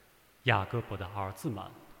雅各伯的儿子们，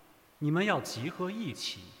你们要集合一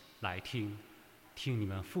起来听你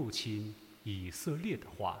们父亲以色列的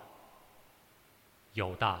话。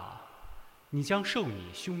犹大，你将受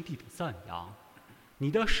你兄弟的赞扬，你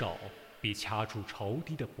的手必掐住仇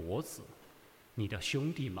敌的脖子，你的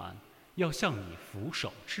兄弟们要向你俯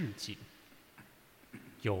首致敬。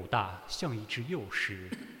犹大像一只幼狮，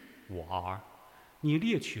我儿，你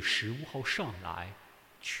猎取食物后上来，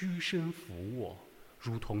屈身伏卧，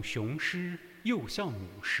如同雄狮，又像母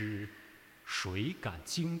狮，谁敢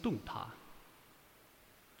惊动它？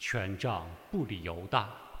权杖不离犹大，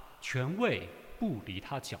权位不离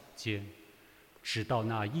他脚间，直到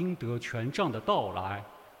那应得权杖的到来，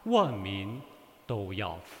万民都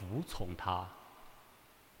要服从他。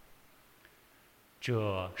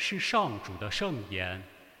这是上主的圣言。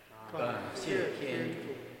感谢天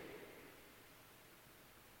主。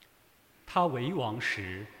他为王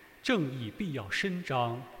时，正义必要伸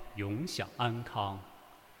张，永享安康。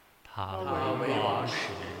他为王时，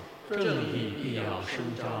正义必要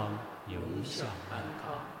伸张，永享安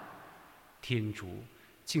康。天主，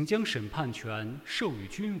请将审判权授予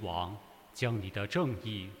君王，将你的正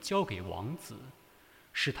义交给王子，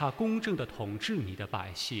使他公正地统治你的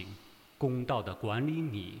百姓，公道地管理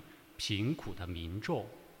你贫苦的民众。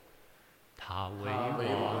他为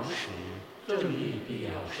王时，正义必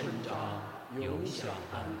要伸张，永享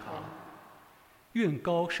安康。愿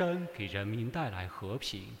高山给人民带来和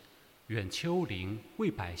平，愿丘陵为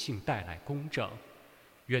百姓带来公正。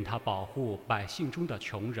愿他保护百姓中的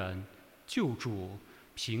穷人，救助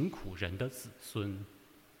贫苦人的子孙。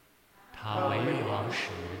他为王时，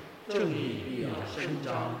正义必要伸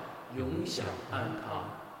张，永享安康。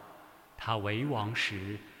他为王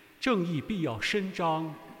时，正义必要伸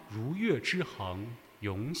张，如月之恒，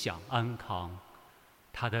永享安康。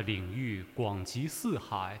他的领域广及四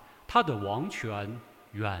海，他的王权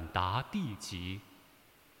远达地极。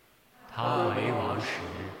他为王时，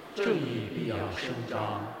正义必要伸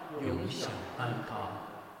张，永享安康。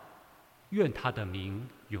愿他的名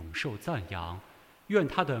永受赞扬，愿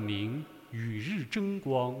他的名与日争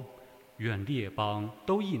光，愿列邦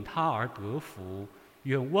都因他而得福，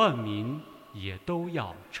愿万民也都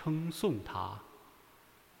要称颂他。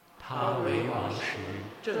他为王时，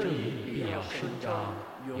正义必要伸张，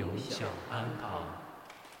永享安康。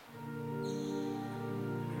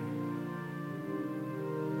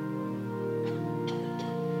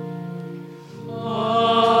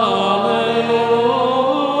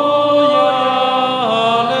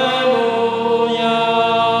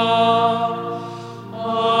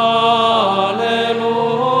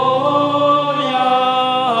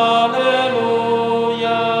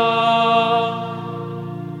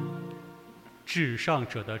至上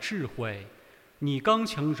者的智慧，你刚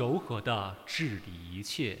强柔和地治理一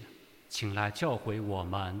切，请来教诲我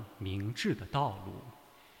们明智的道路。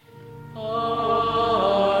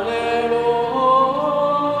阿肋路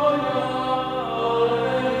亚，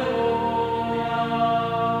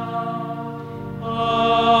阿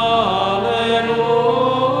肋路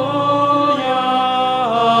亚，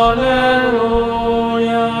阿肋路亚。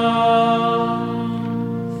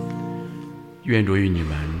愿主与你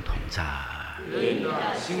们同在。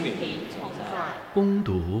心灵同在。恭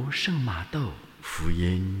读圣马窦福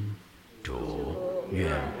音，主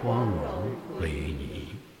愿光荣归于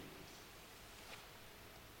你。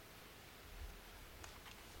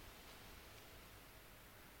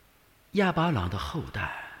亚巴郎的后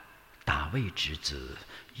代，大卫之子，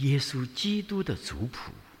耶稣基督的族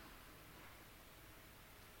谱。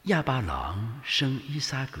亚巴郎生依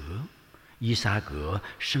撒格，依撒格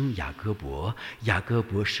生雅各伯，雅各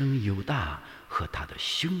伯生犹大和他的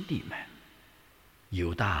兄弟们。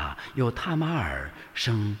犹大有塔玛尔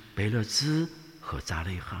生贝勒兹和扎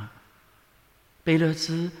雷哈，贝勒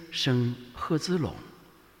兹生赫兹龙，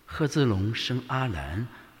赫兹龙生阿兰，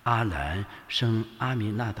阿兰生阿米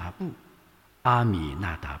纳达布，阿米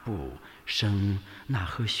纳达布生纳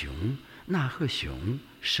赫雄，纳赫雄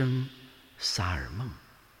生撒尔梦，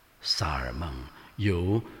撒尔梦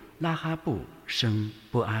由拉哈布生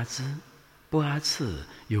波阿兹，波阿次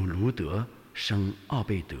由卢德生奥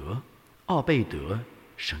贝德，奥贝德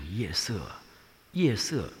生叶瑟，叶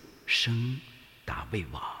瑟生大卫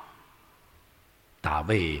王。大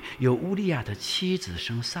卫由乌利亚的妻子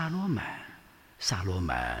生撒罗满，撒罗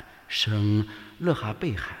满生勒哈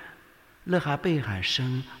贝罕，勒哈贝罕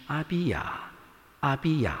生阿比亚，阿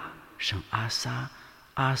比亚生阿撒，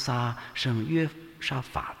阿撒生约沙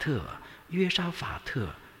法特，约沙法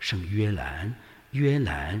特生约兰，约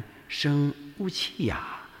兰生乌契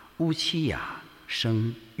雅，乌契雅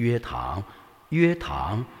生约堂，约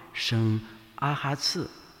堂生阿哈次，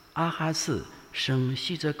阿哈次生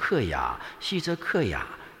希泽克雅，希泽克雅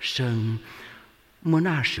生莫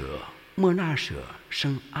纳舍，莫纳舍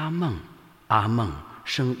生阿孟，阿孟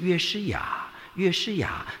生约诗雅，约诗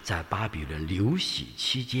雅在巴比伦流徙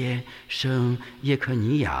期间生耶科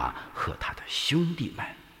尼亚和他的兄弟们。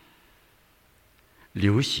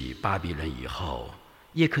流徙巴比伦以后，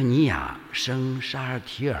耶科尼亚生沙尔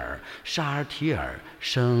提尔，沙尔提尔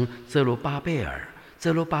生泽鲁巴贝尔，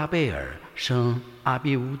泽鲁巴贝尔生阿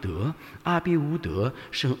比乌德，阿比乌德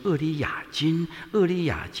生厄里亚金，厄里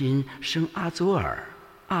亚金生阿佐尔，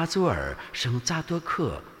阿佐尔生扎多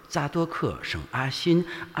克，扎多克生阿辛，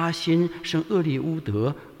阿辛生厄利乌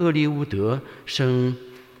德，厄利乌德生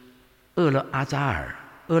厄勒阿扎尔，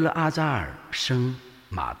厄勒阿扎尔生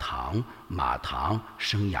马堂，马堂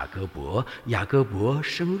生雅各伯，雅各伯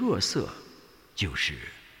生若瑟，就是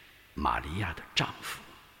玛利亚的丈夫。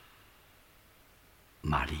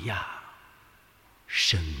玛利亚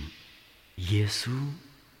生耶稣，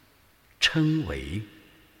称为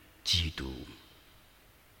基督。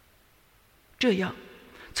这样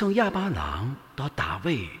从亚巴郎到大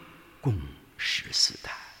卫共14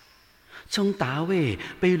代，从大卫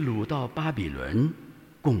被掳到巴比伦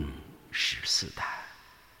共14代，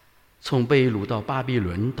从被掳到巴比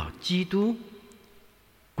伦到基督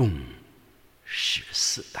共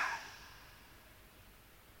14代。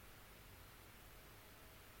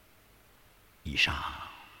以上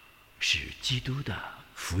是基督的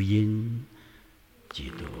福音。基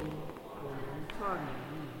督，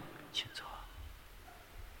请坐。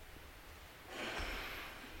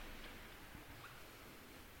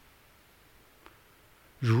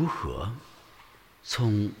如何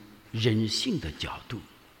从人性的角度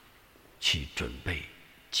去准备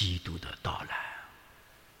基督的到来？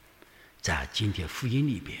在今天福音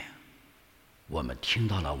里边，我们听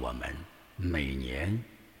到了我们每年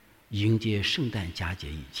迎接圣诞佳节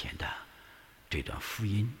以前的这段福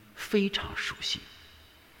音，非常熟悉。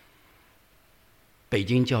北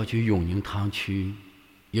京郊区永宁堂区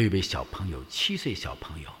有一位小朋友，7岁小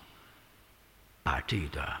朋友，把这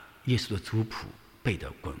段耶稣的族谱背得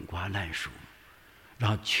滚瓜烂熟，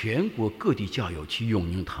让全国各地教友去永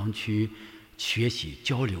宁堂区学习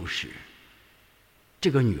交流时，这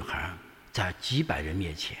个女孩在几百人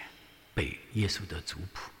面前背耶稣的族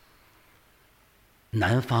谱。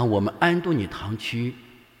南方我们安东尼堂区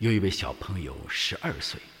有一位小朋友12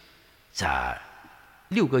岁，在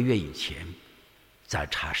6个月以前在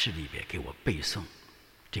茶室里边给我背诵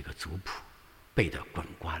这个族谱，背得滚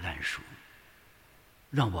瓜烂熟，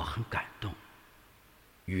让我很感动。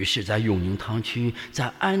于是在永宁堂区，在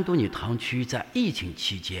安东尼堂区，在疫情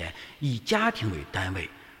期间，以家庭为单位，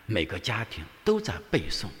每个家庭都在背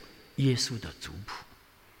诵耶稣的族谱。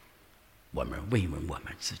我们问问我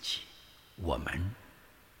们自己，我们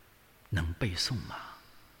能背诵吗？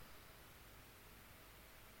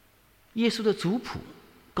耶稣的族谱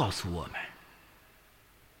告诉我们，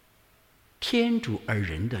天主而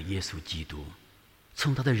人的耶稣基督，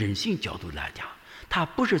从他的人性角度来讲，他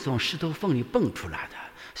不是从石头缝里蹦出来的，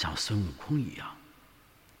像孙悟空一样。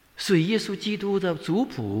所以耶稣基督的族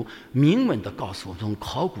谱明文地告诉我们，从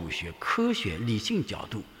考古学、科学、理性角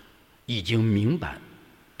度已经明白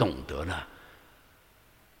懂得了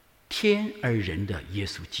天而人的耶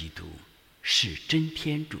稣基督是真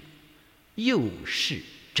天主，又是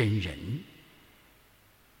真人。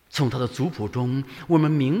从他的族谱中，我们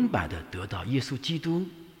明白地得到耶稣基督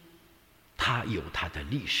他有他的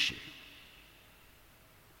历史，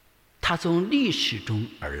他从历史中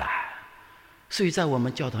而来。所以在我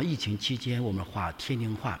们教堂疫情期间，我们画天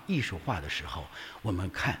庭画、艺术画的时候，我们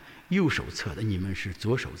看右手侧的，你们是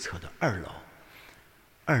左手侧的2楼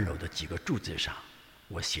，2楼的几个柱子上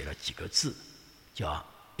我写了几个字，叫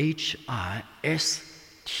HISTORIA，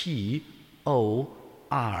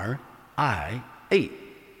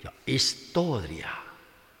 叫 Historia。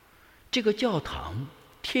 这个教堂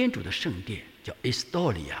天主的圣殿叫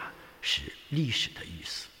Historia， 是历史的意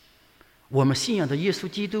思。我们信仰的耶稣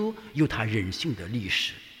基督有他人性的历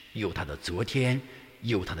史，有他的昨天，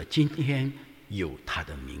有他的今天，有他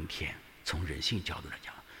的明天。从人性角度来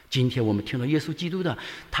讲，今天我们听到耶稣基督的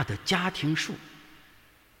他的家庭树、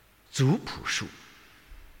族谱树，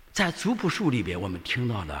在族谱树里边，我们听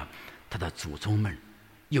到了他的祖宗们，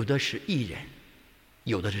有的是义人，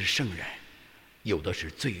有的是圣人，有的是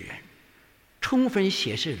罪人，充分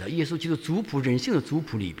显示了耶稣基督族谱人性的族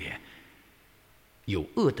谱里边有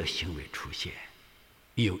恶的行为出现，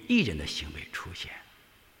有义人的行为出现。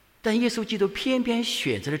但耶稣基督偏偏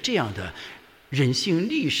选择了这样的人性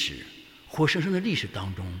历史，活生生的历史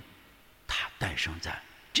当中，他诞生在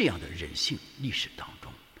这样的人性历史当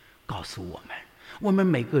中，告诉我们，我们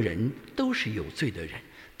每个人都是有罪的人，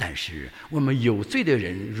但是我们有罪的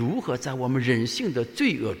人如何在我们人性的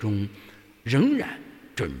罪恶中仍然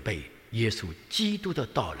准备耶稣基督的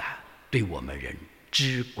到来，对我们人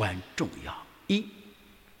至关重要。一，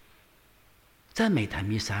在每坛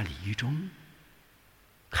弥撒礼仪中，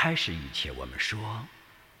开始以前我们说，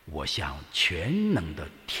我向全能的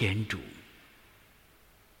天主，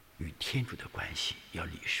与天主的关系要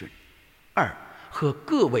理顺。二，和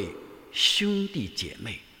各位兄弟姐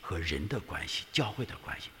妹和人的关系，教会的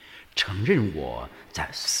关系，承认我在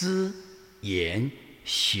思言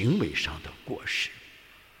行为上的过失。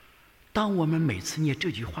当我们每次念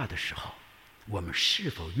这句话的时候，我们是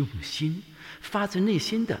否用心发自内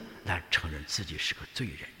心的来承认自己是个罪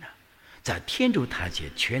人呢？在天主台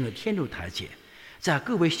前，全能天主台前，在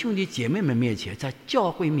各位兄弟姐妹们面前，在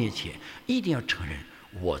教会面前，一定要承认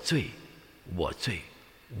我罪，我罪，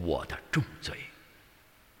我的重罪。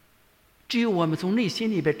只有我们从内心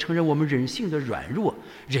里边承认我们人性的软弱，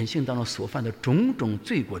人性当中所犯的种种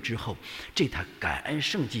罪过之后，这台感恩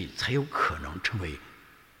圣祭才有可能成为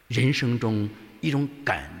人生中一种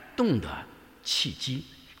感动的契机，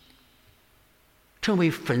成为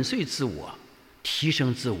粉碎自我、提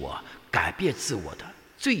升自我、改变自我的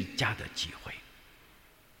最佳的机会。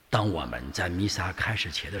当我们在弥撒开始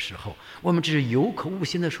前的时候，我们只是有口无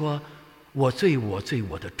心地说我罪，我罪，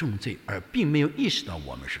我的重罪，而并没有意识到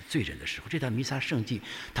我们是罪人的时候，这套弥撒圣祭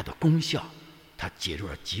它的功效，它减弱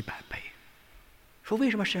了几百倍。说为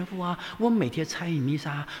什么神父啊，我每天参与弥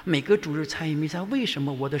撒，每个主日参与弥撒，为什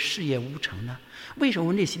么我的事业无成呢？为什么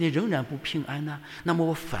我内心里仍然不平安呢？那么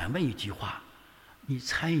我反问一句话，你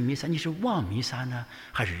参与弥撒，你是忘弥撒呢，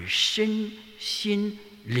还是身心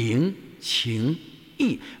灵情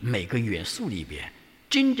意每个元素里边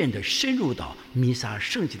真正的深入到弥撒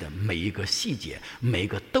圣祭的每一个细节，每一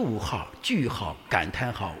个逗号、句号、感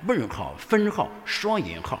叹号、问号、分号、双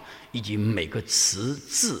引号，以及每个词、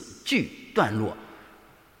字、句、段落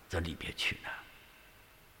在里边去呢？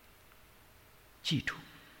记住，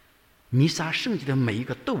弥撒圣祭的每一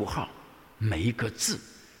个逗号、每一个字，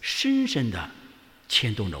深深地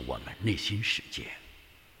牵动着我们内心世界，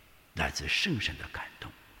来自圣神的感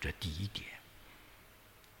动。这第一点。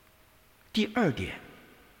第二点，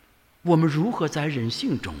我们如何在人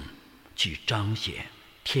性中去彰显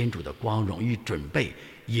天主的光荣与准备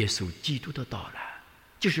耶稣基督的到来，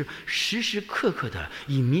就是时时刻刻的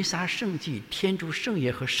以弥撒圣祭、天主圣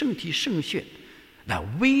言和圣体圣血来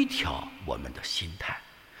微调我们的心态。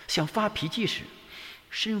像发脾气时，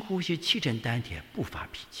深呼吸气沉丹田，不发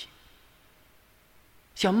脾气；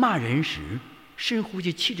像骂人时，深呼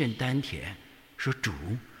吸气沉丹田，说主，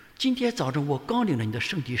今天早上我刚领了你的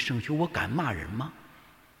圣体圣血，我敢骂人吗？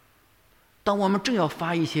当我们正要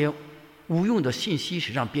发一些无用的信息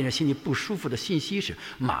时，让别人心里不舒服的信息时，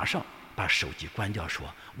马上把手机关掉，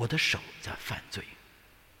说我的手在犯罪。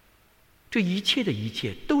这一切的一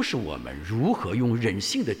切都是我们如何用人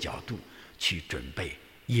性的角度去准备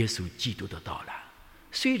耶稣基督的到来。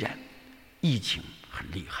虽然疫情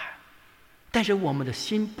很厉害，但是我们的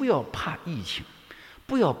心不要怕疫情，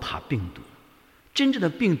不要怕病毒。真正的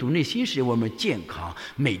病毒内心使我们健康，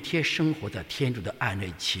每天生活在天主的爱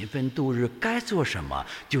内，勤奋度日，该做什么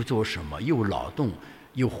就做什么，又劳动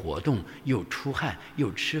又活动又出汗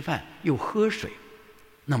又吃饭又喝水，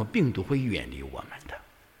那么病毒会远离我们的。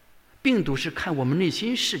病毒是看我们内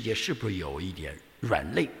心世界是不是有一点软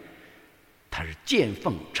肋，它是见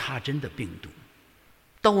缝插针的病毒。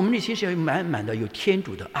当我们内心世界满满的有天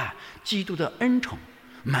主的爱、基督的恩宠，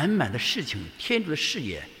满满的事情，天主的视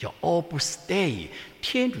野叫 Opus Dei，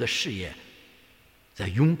 天主的视野在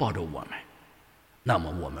拥抱着我们，那么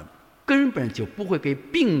我们根本就不会给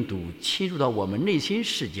病毒侵入到我们内心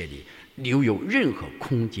世界里留有任何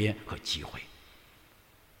空间和机会。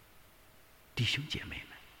弟兄姐妹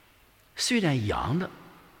们，虽然阳了，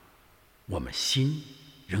我们心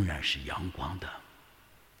仍然是阳光的；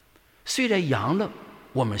虽然阳了，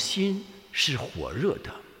我们心是火热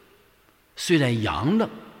的；虽然阳了，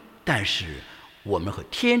但是我们和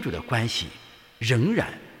天主的关系仍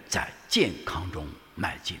然在健康中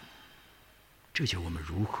迈进。这就是我们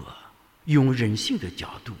如何用人性的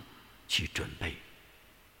角度去准备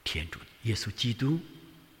天主耶稣基督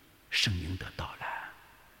圣婴的到来。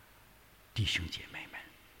弟兄姐妹们，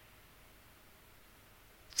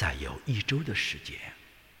再有1周的时间，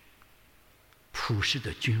普世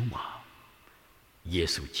的君王耶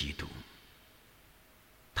稣基督，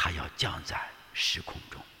他要降在时空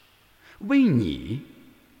中，为你、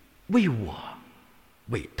为我、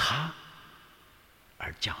为他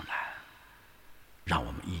而降来。让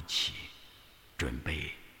我们一起准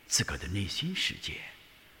备自个的内心世界，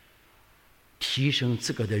提升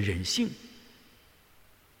自个的人性，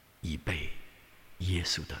以备耶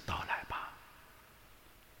稣的到来吧。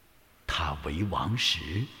他为王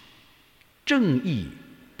时，正义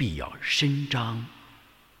必要伸张，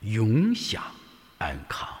永享安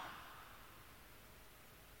康。